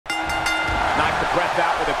breath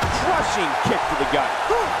out with a crushing kick to the gut.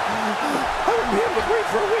 I wouldn't be able to breathe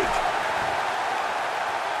for a week.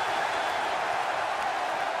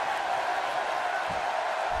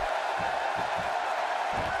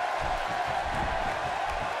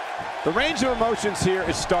 The range of emotions here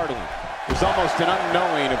is startling. There's almost an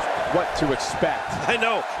unknowing of what to expect. I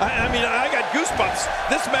know. I mean, I got goosebumps.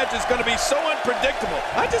 This match is going to be so unpredictable.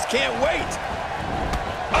 I just can't wait.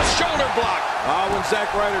 A shoulder block. When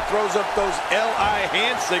Zack Ryder throws up those LI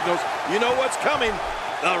hand signals, you know what's coming.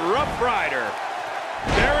 The Rough Rider.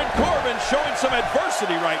 Baron Corbin showing some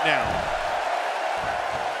adversity right now.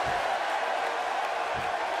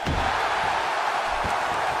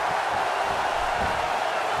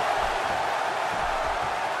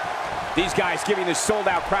 These guys giving this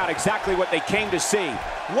sold-out crowd exactly what they came to see.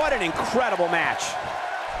 What an incredible match.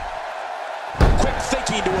 Quick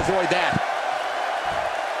thinking to avoid that.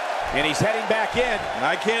 And he's heading back in.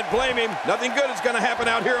 I can't blame him. Nothing good is going to happen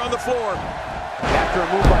out here on the floor. After a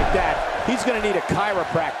move like that, he's going to need a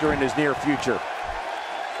chiropractor in his near future.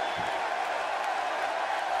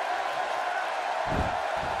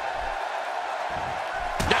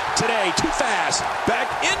 Not today, too fast. Back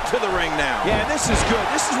into the ring now. Yeah, this is good.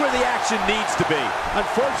 This is where the action needs to be.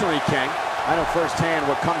 Unfortunately, King, I know firsthand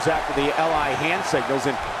what comes after the LI hand signals,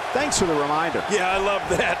 and thanks for the reminder. Yeah, I love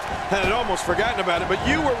that. I had almost forgotten about it, but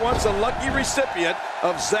you were once a lucky recipient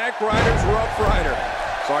of Zack Ryder's Rough Rider.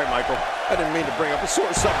 Sorry, Michael. I didn't mean to bring up a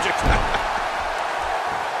sore subject.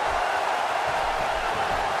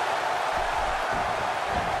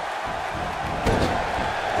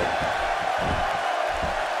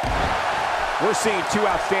 We're seeing two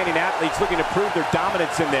outstanding athletes looking to prove their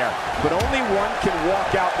dominance in there, but only one can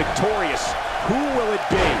walk out victorious. Who will it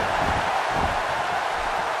be?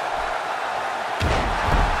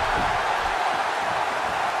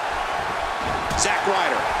 Zack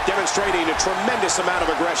Ryder demonstrating a tremendous amount of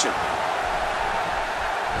aggression.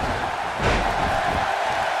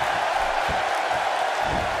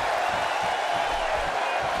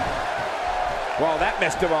 Well, that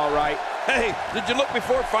messed him all right. Hey, did you look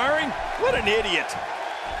before firing? What an idiot.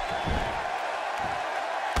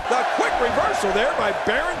 The quick reversal there by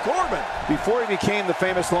Baron Corbin. Before he became the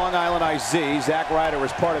famous Long Island IZ, Zack Ryder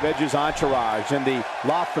was part of Edge's entourage in the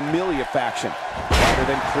La Familia faction. Ryder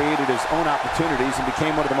then created his own opportunities and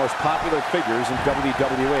became one of the most popular figures in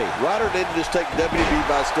WWE. Ryder didn't just take WWE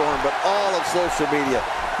by storm, but all of social media.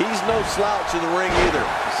 He's no slouch in the ring either.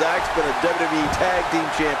 Zack's been a WWE Tag Team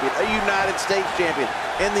Champion, a United States Champion,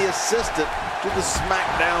 and the assistant to the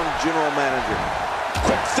SmackDown General Manager.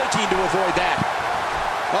 Quick thinking to avoid that.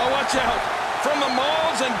 Oh, watch out. From the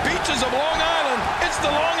malls and beaches of Long Island, it's the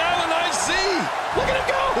Long Island IC. Look at it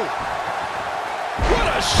go. What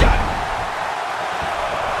a shot.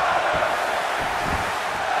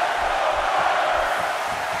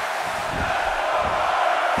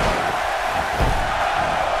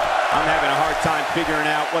 I'm having a hard time figuring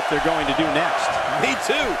out what they're going to do next. Me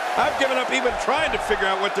too. I've given up even trying to figure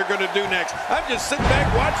out what they're going to do next. I'm just sitting back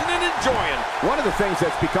watching and enjoying. One of the things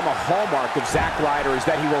that's become a hallmark of Zack Ryder is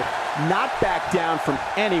that he will not back down from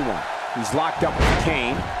anyone. He's locked up with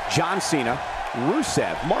Kane, John Cena,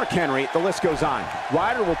 Rusev, Mark Henry, the list goes on.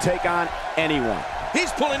 Ryder will take on anyone.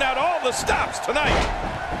 He's pulling out all the stops tonight.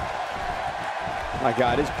 My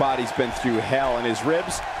God, his body's been through hell, and his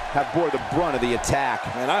ribs have bore the brunt of the attack.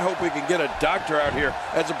 And I hope we can get a doctor out here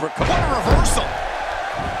as a precaution. What a reversal!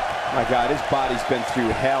 My God, his body's been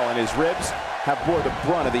through hell, and his ribs have bore the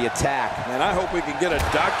brunt of the attack. And I hope we can get a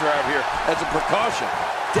doctor out here as a precaution.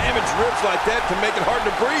 Damaged ribs like that can make it hard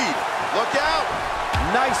to breathe. Look out!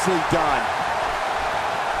 Nicely done.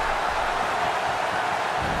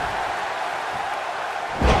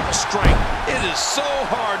 The strength. It is so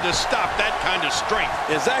hard to stop that kind of strength.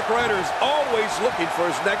 And Zack Ryder is always looking for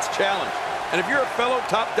his next challenge. And if you're a fellow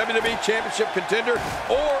top WWE Championship contender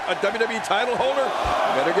or a WWE title holder,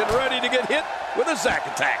 you better get ready to get hit with a Zack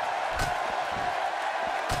attack.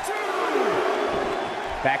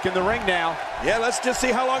 Back in the ring now. Yeah, let's just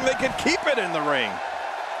see how long they can keep it in the ring.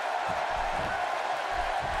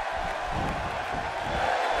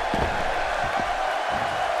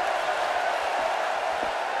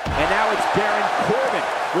 And now it's Baron Corbin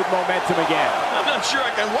with momentum again. I'm not sure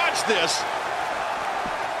I can watch this.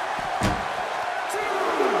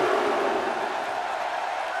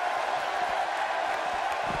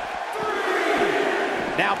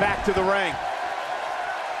 Now back to the ring.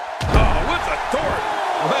 Oh, with authority.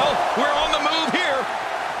 Well, we're on the move here.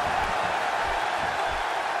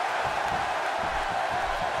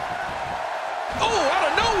 Oh, out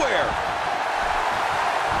of nowhere.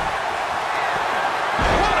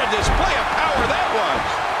 What a display of power that was.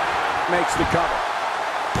 makes the cover.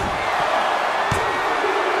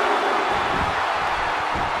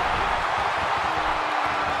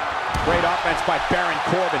 Great offense by Baron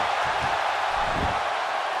Corbin.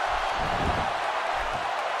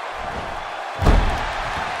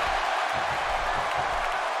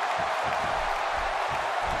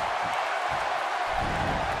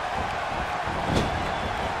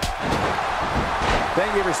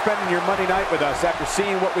 Thank you for spending your Monday night with us. After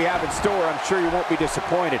seeing what we have in store, I'm sure you won't be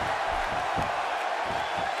disappointed.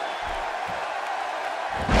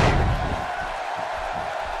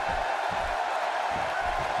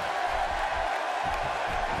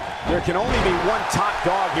 There can only be one top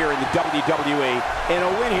dog here in the WWE, and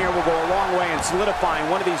a win here will go a long way in solidifying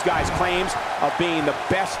one of these guys' claims of being the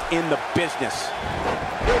best in the business.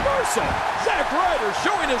 Reversal. Zack Ryder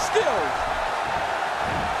showing his skills.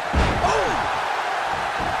 Oh!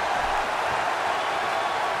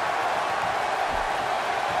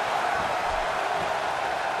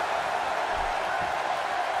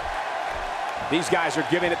 These guys are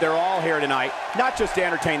giving it their all here tonight, not just to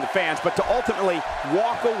entertain the fans, but to ultimately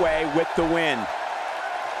walk away with the win.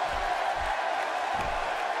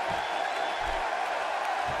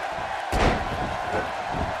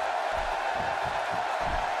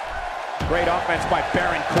 Great offense by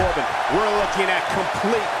Baron Corbin. We're looking at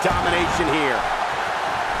complete domination here.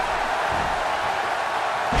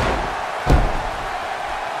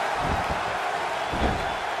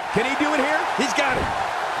 Can he do it here? He's got it.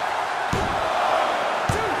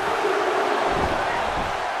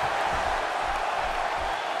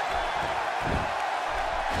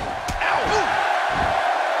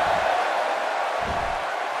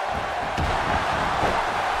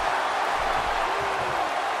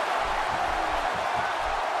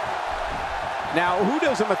 Now, who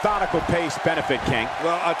does a methodical pace benefit, King?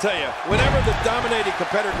 Well, I'll tell you, whenever the dominating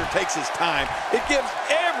competitor takes his time, it gives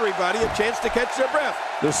everybody a chance to catch their breath.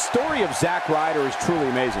 The story of Zack Ryder is truly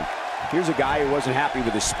amazing. Here's a guy who wasn't happy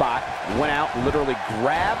with his spot, went out and literally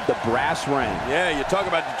grabbed the brass ring. Yeah, you talk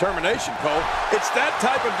about determination, Cole. It's that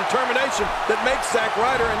type of determination that makes Zack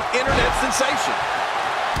Ryder an internet sensation.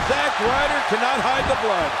 Zack Ryder cannot hide the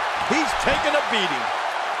blood. He's taken a beating.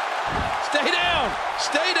 Stay down!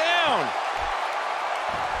 Stay down!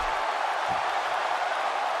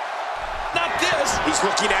 Not this! He's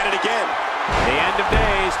looking at it again. The end of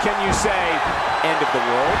days, can you say, end of the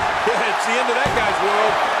world? Yeah, it's the end of that guy's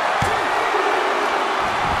world.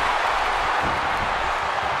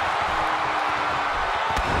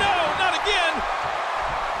 No, not again!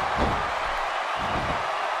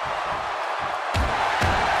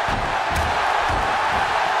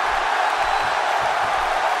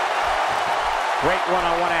 Great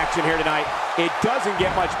one-on-one action here tonight. It doesn't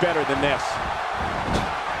get much better than this.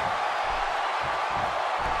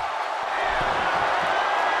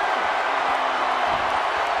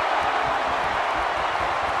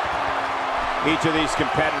 Each of these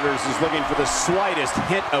competitors is looking for the slightest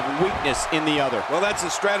hint of weakness in the other. Well, that's a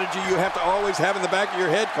strategy you have to always have in the back of your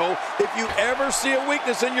head, Cole. If you ever see a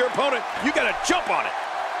weakness in your opponent, you got to jump on it.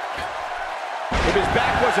 If his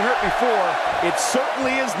back wasn't hurt before, it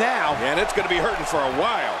certainly is now. And it's going to be hurting for a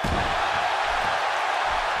while.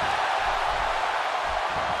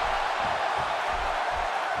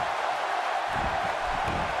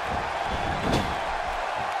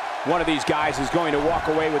 One of these guys is going to walk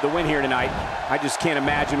away with the win here tonight. I just can't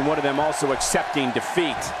imagine one of them also accepting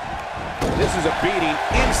defeat. This is a beating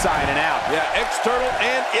inside and out. Yeah, external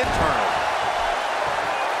and internal.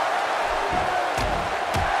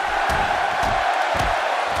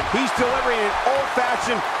 He's delivering an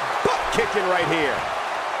old-fashioned butt kicking right here.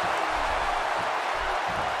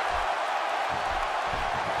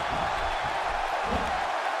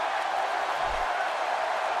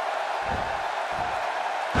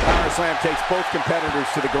 Slam takes both competitors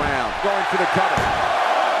to the ground. Going for the cover.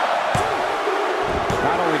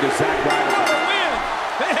 Not only does Zack Ryder win,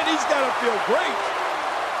 man, he's got to feel great.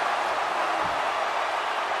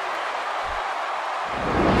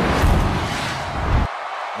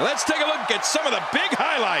 Now let's take a look at some of the big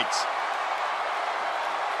highlights.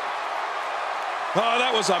 Oh,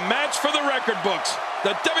 that was a match for the record books.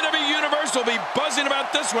 The WWE Universe will be buzzing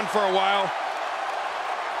about this one for a while.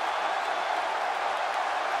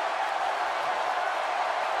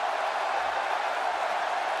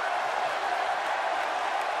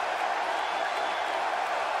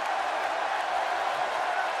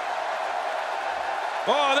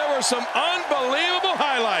 Oh, there were some unbelievable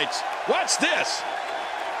highlights. Watch this.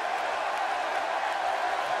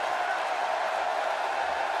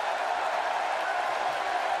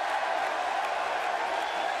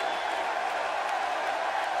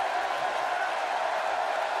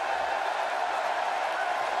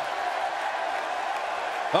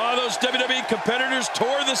 Oh, those WWE competitors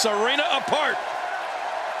tore this arena apart.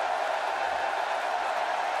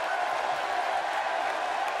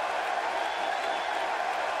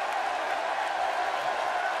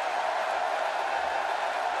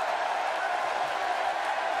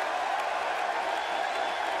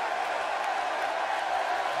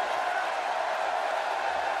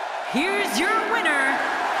 Here's your winner,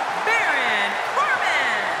 Corbin.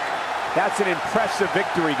 That's an impressive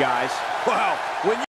victory, guys. Wow. When